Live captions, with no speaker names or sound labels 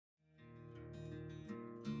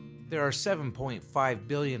There are 7.5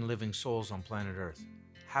 billion living souls on planet Earth.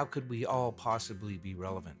 How could we all possibly be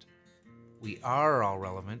relevant? We are all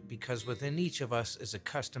relevant because within each of us is a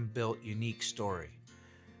custom built, unique story.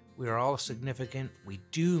 We are all significant, we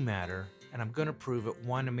do matter, and I'm going to prove it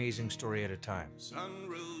one amazing story at a time.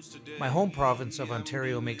 My home province of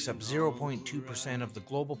Ontario makes up 0.2% of the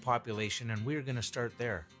global population, and we're going to start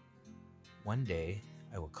there. One day,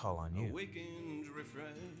 I will call on you. Awakened,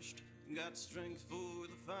 refreshed, got strength for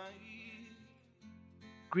the fight.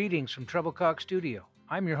 Greetings from Treblecock Studio.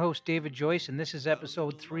 I'm your host, David Joyce, and this is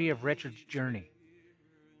episode 3 of Richard's Journey.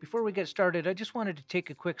 Before we get started, I just wanted to take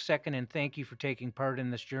a quick second and thank you for taking part in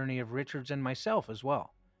this journey of Richard's and myself as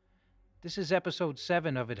well. This is episode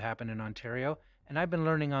 7 of It Happened in Ontario, and I've been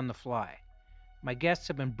learning on the fly. My guests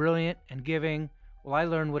have been brilliant and giving. Well, I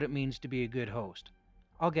learned what it means to be a good host.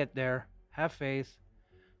 I'll get there. Have faith.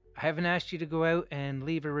 I haven't asked you to go out and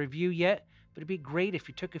leave a review yet, but it'd be great if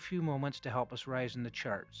you took a few moments to help us rise in the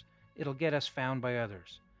charts. It'll get us found by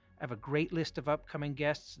others. I have a great list of upcoming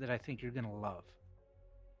guests that I think you're going to love.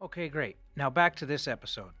 Okay, great. Now back to this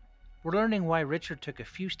episode. We're learning why Richard took a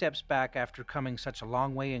few steps back after coming such a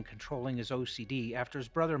long way in controlling his OCD after his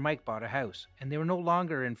brother Mike bought a house, and they were no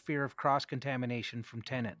longer in fear of cross-contamination from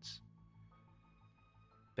tenants.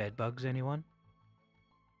 Bed bugs, anyone?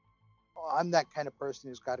 I'm that kind of person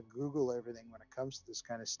who's got to Google everything when it comes to this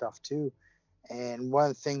kind of stuff too. And one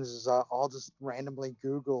of the things is I'll just randomly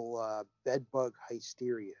Google bed bug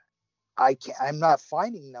hysteria. I'm not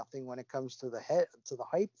finding nothing when it comes to the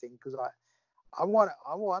hype thing, because I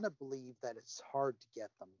want to believe that it's hard to get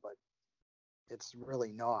them, but it's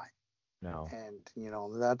really not. No.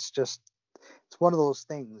 And that's just, it's one of those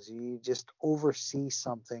things. You just oversee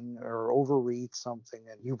something or overread something,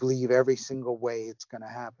 and you believe every single way it's going to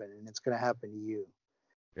happen, and it's going to happen to you.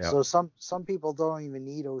 Yep. So some people don't even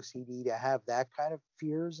need OCD to have that kind of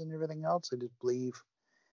fears and everything else. They just believe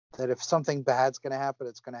that if something bad's going to happen,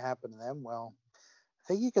 it's going to happen to them. Well, I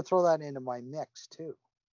think you could throw that into my mix too.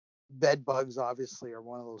 Bed bugs obviously are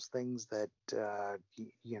one of those things that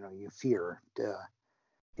you fear.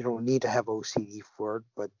 You don't need to have OCD for it,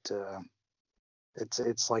 but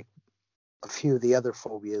it's like a few of the other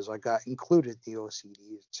phobias I got included the OCD.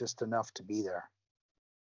 It's just enough to be there.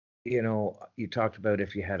 You know, you talked about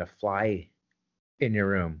if you had a fly in your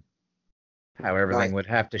room, how everything would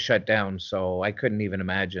have to shut down. So I couldn't even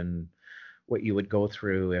imagine what you would go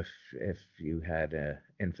through if you had a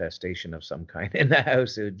infestation of some kind in the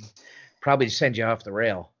house. It would probably send you off the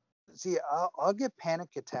rail. See, I'll get panic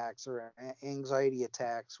attacks or anxiety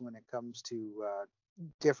attacks when it comes to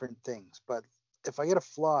different things. But if I get a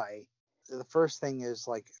fly, the first thing is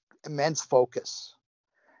like immense focus.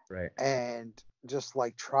 Right. And just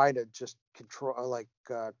like try to just control,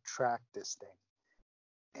 track this thing.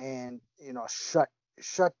 And,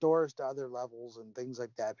 shut doors to other levels and things like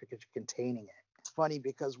that because you're containing it. It's funny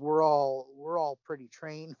because we're all pretty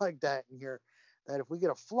trained like that in here, that if we get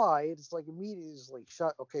a fly, it's like immediately is like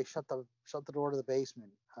shut the door to the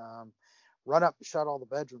basement. Run up and shut all the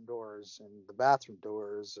bedroom doors and the bathroom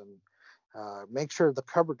doors, and make sure the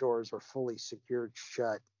cupboard doors are fully secured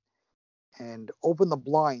shut, and open the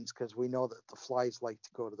blinds because we know that the flies like to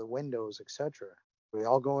go to the windows, etc. We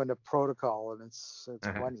all go into protocol, and it's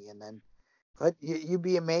funny. And then, but you'd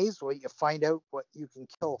be amazed what you find out, what you can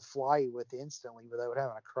kill a fly with instantly without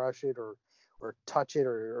having to crush it or touch it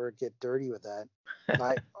or get dirty with that.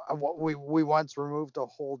 We once removed a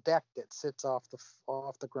whole deck that sits off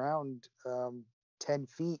the ground 10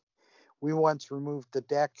 feet. We once removed the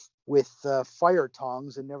deck with fire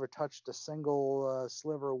tongs and never touched a single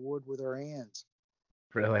sliver of wood with our hands.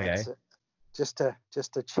 Really, just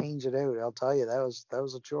to change it out. I'll tell you, that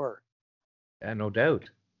was a chore. Yeah, no doubt.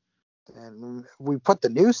 And we put the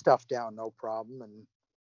new stuff down, no problem,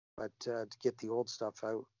 but to get the old stuff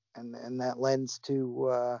out, and that lends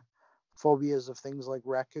to phobias of things like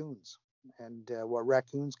raccoons and what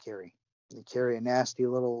raccoons carry. They carry a nasty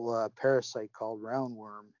little parasite called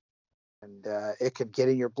roundworm, and it could get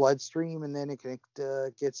in your bloodstream, and then it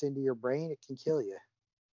gets into your brain. It can kill you.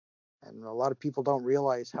 And a lot of people don't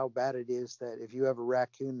realize how bad it is that if you have a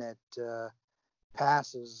raccoon that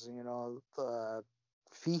passes,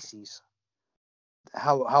 feces,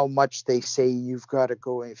 how much they say you've got to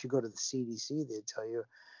go. If you go to the CDC, they tell you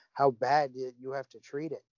how bad you have to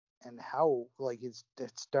treat it, and how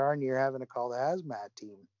it's darn near having to call the hazmat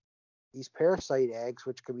team. These parasite eggs,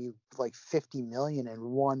 which could be like 50 million in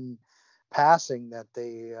one passing that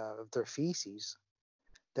they of their feces,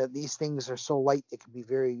 that these things are so light they can be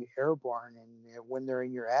very airborne, and when they're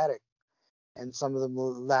in your attic, and some of them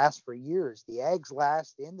will last for years. The eggs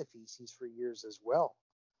last in the feces for years as well.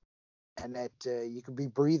 and that you could be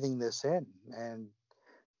breathing this in, and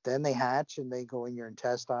then they hatch and they go in your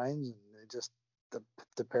intestines, and the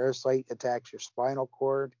the parasite attacks your spinal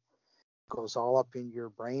cord, goes all up in your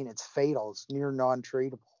brain. It's fatal. It's near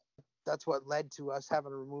non-treatable. That's what led to us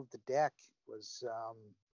having to remove the deck. Was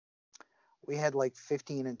we had like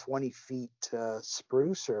 15 and 20 feet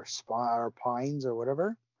spruce or pines or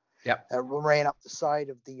whatever Yep. that ran up the side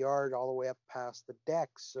of the yard all the way up past the deck,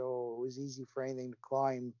 so it was easy for anything to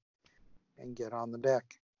climb and get on the deck.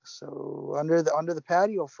 So under the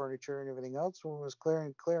patio furniture and everything else, when it was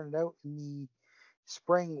clearing it out in the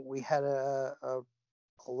spring, we had a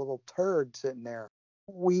little turd sitting there.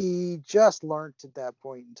 We just learned at that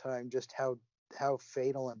point in time just how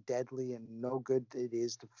fatal and deadly and no good it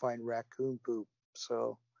is to find raccoon poop.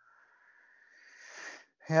 So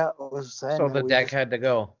yeah, it was then So the we deck just had to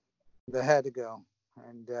go they had to go.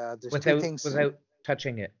 And there's two without things. without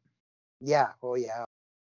touching it. Yeah, oh yeah.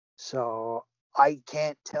 So I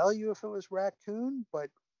can't tell you if it was raccoon, but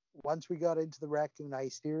once we got into the raccoon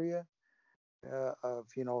hysteria of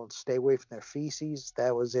stay away from their feces,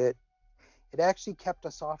 that was it. It actually kept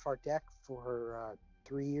us off our deck for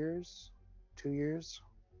 3 years, 2 years.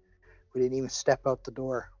 We didn't even step out the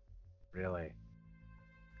door. Really?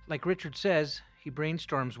 Like Richard says, he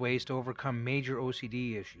brainstorms ways to overcome major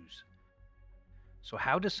OCD issues. So,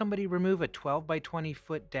 how does somebody remove a 12 by 20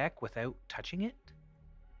 foot deck without touching it?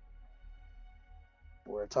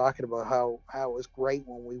 We're talking about how it was great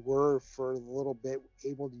when we were for a little bit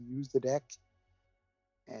able to use the deck,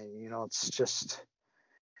 and it's just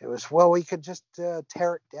it was, well, we could just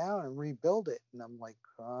tear it down and rebuild it, and I'm like,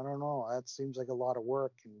 I don't know, that seems like a lot of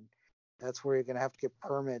work, and that's where you're gonna have to get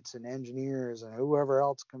permits and engineers and whoever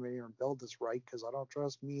else come in here and build this right, because I don't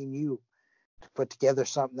trust me and you to put together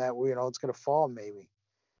something that it's gonna fall maybe.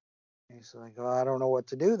 And he's like, well, I don't know what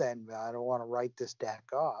to do then. I don't want to write this deck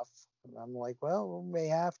off. And I'm like, well, we may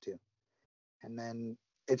have to. And then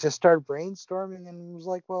it just started brainstorming and was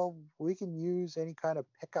like, well, we can use any kind of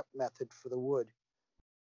pickup method for the wood.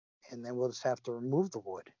 And then we'll just have to remove the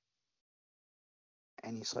wood.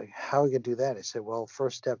 And he's like, how are we going to do that? I said, well,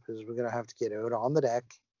 first step is we're going to have to get out on the deck,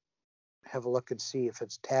 have a look and see if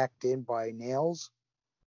it's tacked in by nails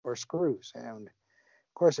or screws. And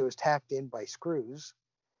of course, it was tacked in by screws,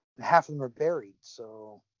 and half of them are buried.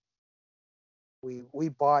 So we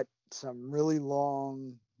bought some really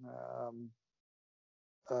long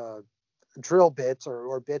uh, drill bits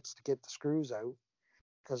or bits to get the screws out,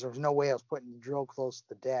 because there was no way I was putting the drill close to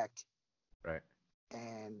the deck. Right.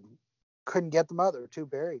 And couldn't get them out. They were too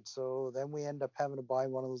buried. So then we end up having to buy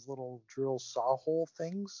one of those little drill saw hole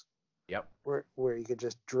things. Yep. Where you could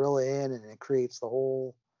just drill in and it creates the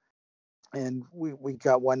hole. And we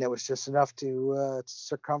got one that was just enough to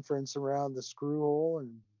circumference around the screw hole,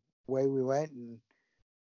 and away we went. And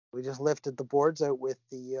we just lifted the boards out with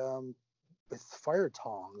fire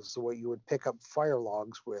tongs, what you would pick up fire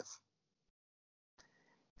logs with.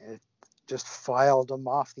 And it just filed them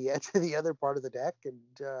off the edge of the other part of the deck, and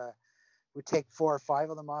we'd take 4 or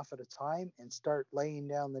 5 of them off at a time and start laying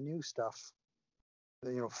down the new stuff.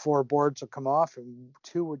 4 boards would come off and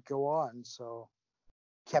 2 would go on. So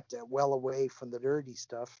kept it well away from the dirty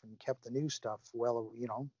stuff and kept the new stuff well,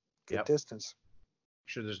 good distance.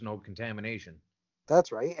 Sure, there's no contamination.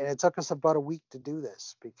 That's right. And it took us about a week to do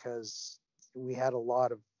this because we had a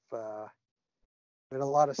lot of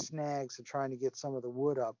snags to trying to get some of the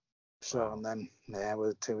wood up. So wow. And then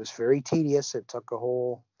it was very tedious. It took a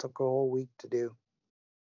whole week to do.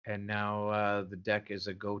 And now the deck is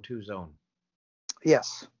a go-to zone.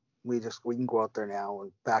 Yes, we can go out there now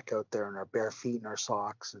and back out there in our bare feet and our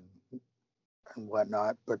socks and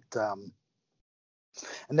whatnot. But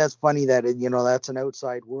and that's funny that that's an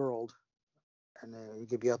outside world, and you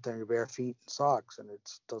could be out there in your bare feet and socks, and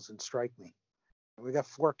it doesn't strike me. We got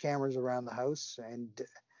 4 cameras around the house, and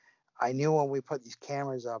I knew when we put these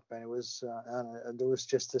cameras up, and it was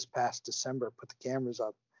just this past December, put the cameras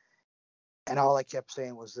up, and all I kept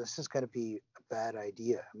saying was, this is going to be a bad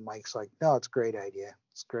idea. And Mike's like, no, it's a great idea.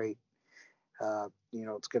 It's great.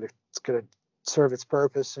 It's gonna serve its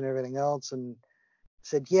purpose and everything else. And I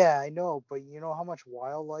said, yeah, I know, but you know how much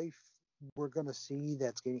wildlife we're gonna see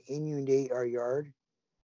that's gonna inundate our yard?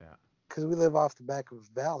 Yeah. Because we live off the back of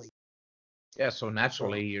a valley. Yeah, so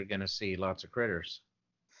naturally you're gonna see lots of critters.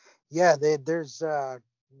 Yeah, there's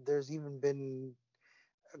even been,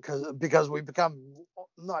 because we become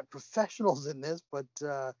not professionals in this, but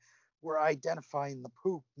we're identifying the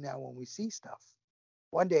poop now when we see stuff.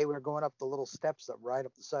 One day we were going up the little steps that ride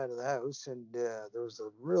up the side of the house, and there was a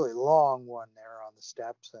really long one there on the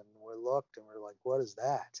steps, and we looked and we were like, what is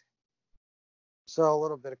that? So a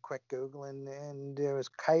little bit of quick Googling, and it was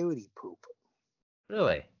coyote poop.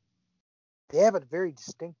 Really? They have a very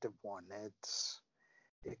distinctive one.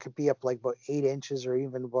 It could be up like about 8 inches or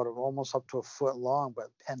even about almost up to a foot long, but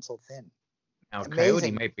pencil thin. Now, coyote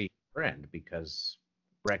Amazing. might be your friend because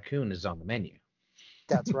raccoon is on the menu.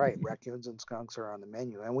 That's right. Raccoons and skunks are on the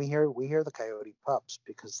menu, and we hear the coyote pups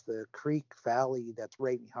because the creek valley that's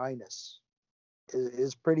right behind us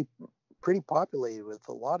is pretty populated with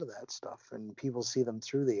a lot of that stuff, and people see them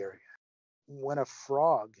through the area. When a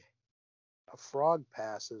frog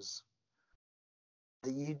passes,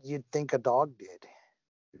 you'd think a dog did.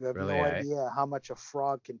 You have Really, no eh? idea how much a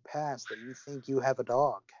frog can pass that you think you have a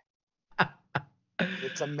dog.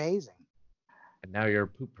 It's amazing. And now you're a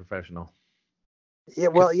poop professional. Yeah,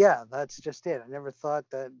 well, yeah, that's just it. I never thought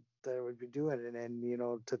that I would be doing it, and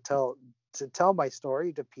to tell my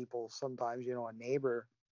story to people sometimes, a neighbor,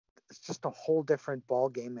 it's just a whole different ball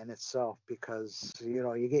game in itself because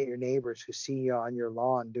you get your neighbors who see you on your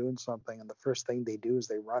lawn doing something, and the first thing they do is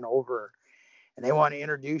they run over and they want to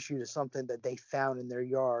introduce you to something that they found in their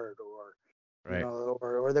yard, or Right.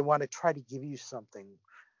 or they want to try to give you something.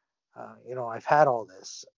 I've had all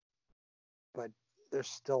this, but there's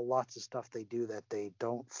still lots of stuff they do that they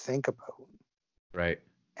don't think about. Right.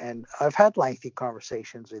 And I've had lengthy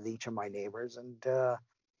conversations with each of my neighbors, and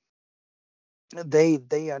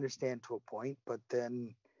they understand to a point, but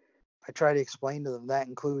then I try to explain to them that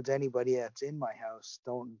includes anybody that's in my house.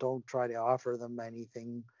 Don't try to offer them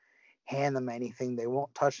anything, hand them anything. They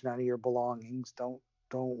won't touch none of your belongings. Don't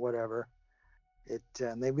whatever.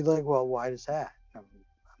 And they'd be like, well, why does that? I'm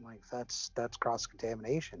like, that's cross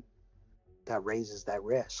contamination. That raises that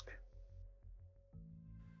risk.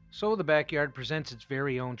 So the backyard presents its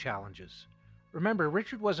very own challenges. Remember,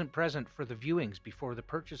 Richard wasn't present for the viewings before the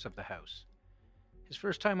purchase of the house. His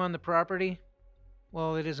first time on the property,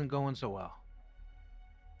 well, it isn't going so well.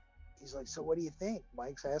 He's like, so what do you think?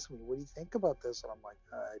 Mike's asking me, what do you think about this? And I'm like,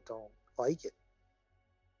 I don't like it.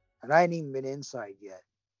 And I hadn't even been inside yet.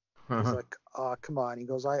 He's like, oh, come on. He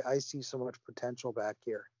goes, I see so much potential back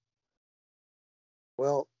here.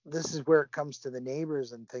 Well, this is where it comes to the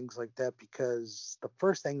neighbors and things like that, because the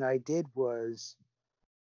first thing I did was,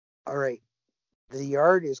 all right, the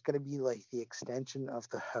yard is going to be like the extension of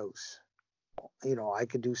the house. I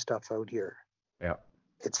could do stuff out here. Yeah.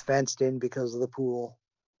 It's fenced in because of the pool,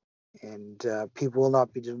 and people will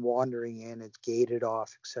not be just wandering in. It's gated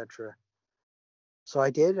off, etc. So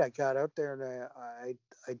I did. I got out there and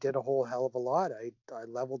I did a whole hell of a lot. I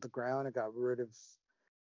leveled the ground. I got rid of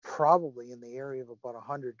probably in the area of about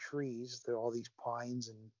 100 trees. There are all these pines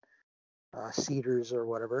and cedars or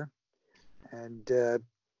whatever, and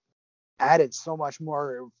added so much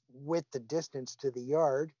more with the distance to the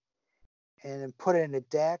yard, and then put in a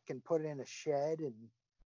deck and put in a shed,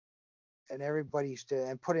 and everybody's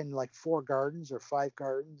and put in like 4 gardens or 5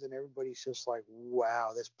 gardens, and everybody's just like,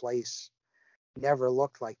 wow, this place never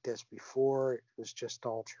looked like this before. It was just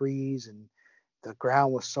all trees, and the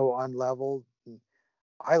ground was so unleveled. And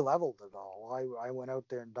I leveled it all. I went out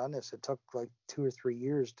there and done this. It took like 2 or 3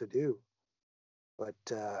 years to do, but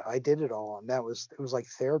I did it all, and it was like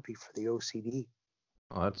therapy for the OCD.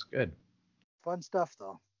 Oh, that's good. Fun stuff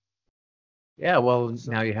though. Yeah, well,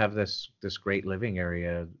 So, now you have this great living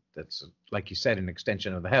area that's, like you said, an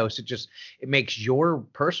extension of the house. It makes your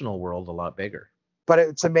personal world a lot bigger. but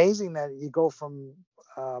it's amazing that you go from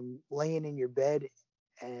laying in your bed,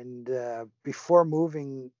 and before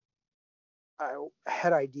moving, I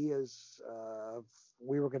had ideas of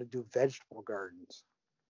we were going to do vegetable gardens,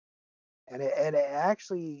 and it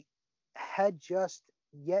actually had just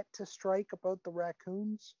yet to strike about the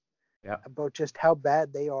raccoons, Yeah. about just how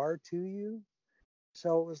bad they are to you.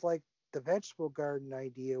 So it was like the vegetable garden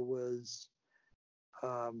idea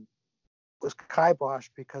um, was kiboshed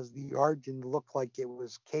because the yard didn't look like it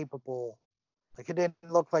was capable. Like it didn't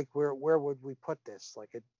look like where would we put this?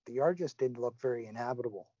 The yard just didn't look very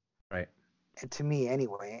inhabitable, Right. and to me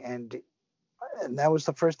anyway. And that was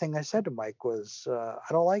the first thing I said to Mike was, I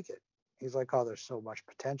don't like it. He's like, oh, there's so much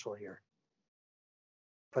potential here.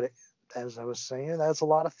 But as I was saying, that's a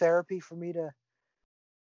lot of therapy for me to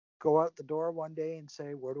go out the door one day and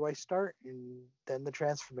say, where do I start? And then the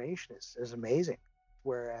transformation is amazing.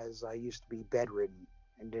 Whereas I used to be bedridden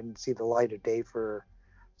and didn't see the light of day for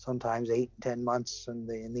sometimes 8 and 10 months in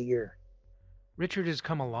the year. Richard has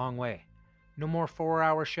come a long way. No more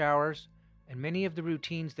 4-hour showers, and many of the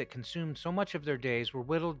routines that consumed so much of their days were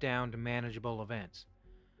whittled down to manageable events.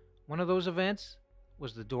 One of those events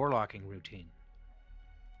was the door locking routine.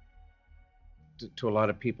 To a lot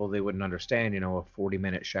of people, they wouldn't understand, a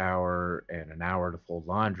 40-minute shower and an hour to fold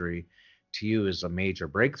laundry to you is a major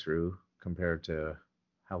breakthrough compared to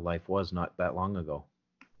how life was not that long ago.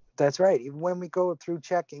 That's right. Even when we go through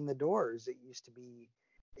checking the doors, it used to be,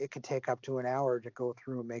 it could take up to an hour to go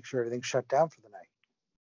through and make sure everything's shut down for the night.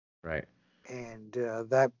 Right. And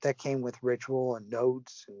that came with ritual and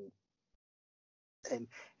notes and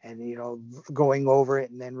going over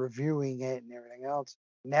it and then reviewing it and everything else.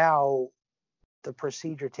 Now the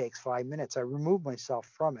procedure takes 5 minutes. I remove myself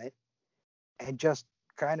from it and just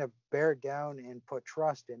kind of bear down and put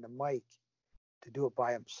trust into Mike to do it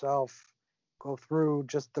by himself. Go through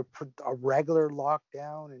just a regular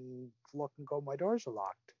lockdown and look and go, my doors are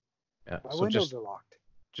locked. Yeah. My So windows are locked.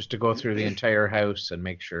 just to go through the entire house and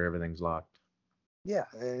make sure everything's locked. Yeah.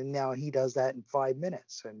 And now he does that in 5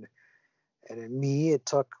 minutes. And in me, it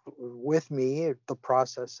took with me, the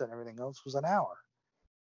process and everything else was an hour.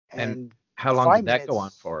 And how long did that go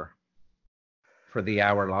on for the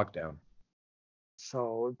hour lockdown?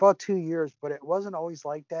 So about 2 years, but it wasn't always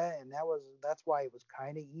like that, and that's why it was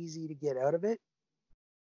kind of easy to get out of it.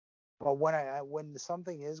 But when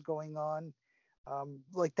something is going on,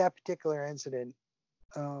 like that particular incident,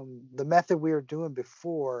 the method we were doing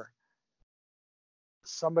before,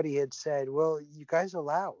 somebody had said, "Well, you guys are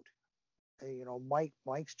loud.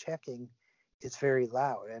 Mike's checking. It's very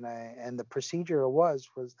loud." And the procedure was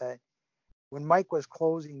that when Mike was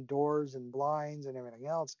closing doors and blinds and everything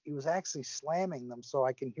else, he was actually slamming them so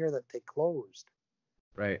I can hear that they closed.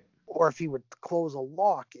 Right. Or if he would close a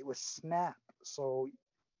lock, it would snap. So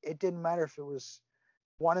it didn't matter if it was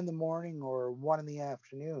 1 in the morning or 1 in the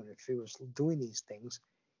afternoon. If he was doing these things,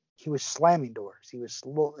 he was slamming doors. He was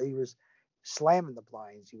slamming the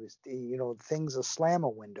blinds. He was, things to slam a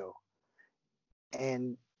window.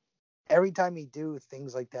 And every time he'd do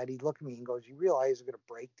things like that, he'd look at me and goes, "You realize you're going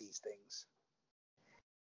to break these things."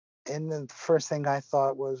 And then the first thing I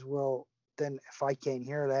thought was, well, then if I can't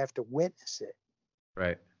hear it, I have to witness it.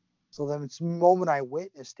 Right. So then the moment I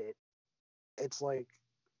witnessed it, it's like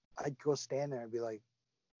I'd go stand there and be like,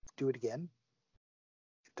 "Do it again.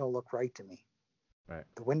 It don't look right to me. Right.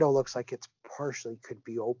 The window looks like it's partially could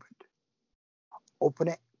be opened. Open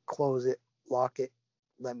it, close it, lock it,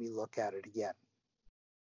 let me look at it again."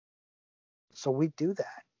 So we'd do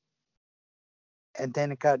that. And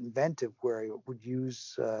then it got inventive where it would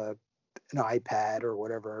use an iPad or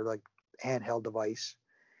whatever, like handheld device.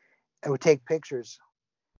 It would take pictures,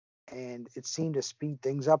 and it seemed to speed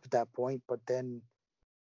things up at that point. But then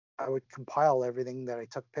I would compile everything that I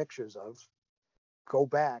took pictures of, go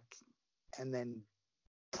back, and then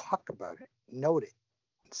talk about it, note it,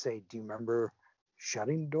 and say, "Do you remember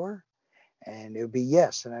shutting the door?" And it would be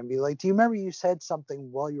yes. And I'd be like, "Do you remember you said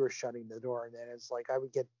something while you were shutting the door?" And then it's like I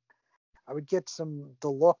would get the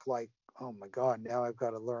look like, "Oh my God, now I've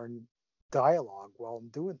got to learn dialogue while I'm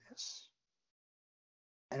doing this."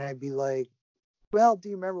 And I'd be like, "Well, do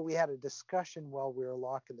you remember we had a discussion while we were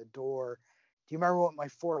locking the door? Do you remember what my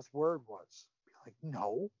fourth word was?" I'd be like,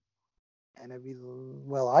 "No." And I'd be,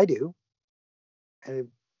 "Well, I do." And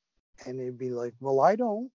it'd be like, "Well, I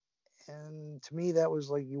don't." And to me, that was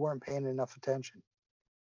like you weren't paying enough attention.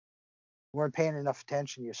 You weren't paying enough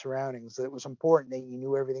attention to your surroundings. That it was important that you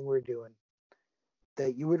knew everything we were doing.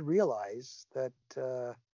 That you would realize that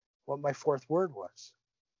what my fourth word was.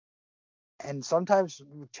 And sometimes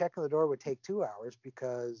checking the door would take 2 hours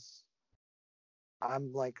because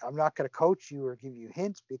I'm like, I'm not going to coach you or give you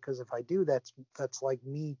hints, because if I do, that's like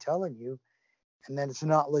me telling you, and then it's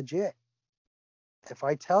not legit. If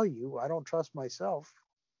I tell you, I don't trust myself,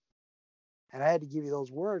 and I had to give you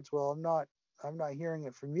those words. Well, I'm not hearing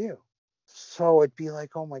it from you. So it'd be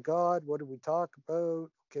like, "Oh my God, what did we talk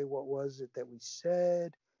about? Okay, what was it that we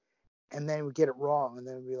said?" And then we get it wrong, and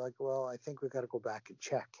then we'd be like, "Well, I think we got to go back and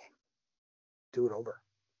check, do it over."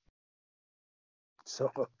 So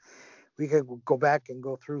we could go back and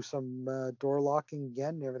go through some door locking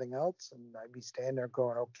again and everything else, and I'd be standing there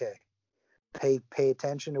going, "Okay, pay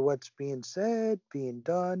attention to what's being said, being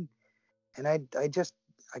done." And I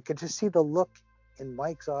could just see the look in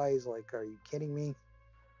Mike's eyes, like, "Are you kidding me?"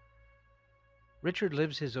 Richard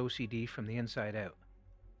lives his OCD from the inside out.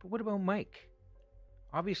 But what about Mike?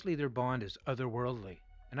 Obviously, their bond is otherworldly,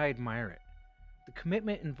 and I admire it. The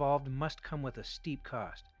commitment involved must come with a steep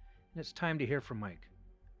cost, and it's time to hear from Mike.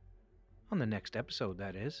 On the next episode,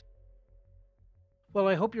 that is. Well,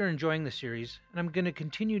 I hope you're enjoying the series, and I'm going to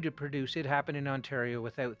continue to produce It Happened in Ontario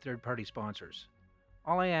without third-party sponsors.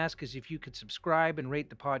 All I ask is if you could subscribe and rate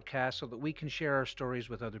the podcast so that we can share our stories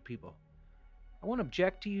with other people. I won't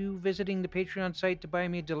object to you visiting the Patreon site to buy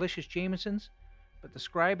me a delicious Jameson's, but the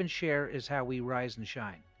subscribe and share is how we rise and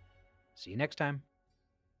shine. See you next time.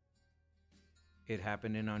 It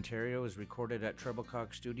Happened in Ontario is recorded at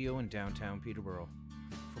Treblecock Studio in downtown Peterborough.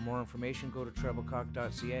 For more information, go to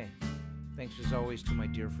treblecock.ca. Thanks as always to my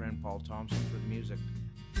dear friend Paul Thompson for the music.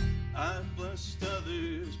 I've blessed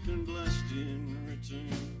others, been blessed in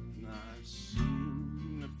return. I've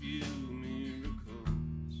seen a few miracles.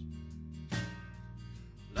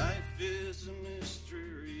 Life is a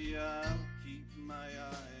mystery, I'll keep my eyes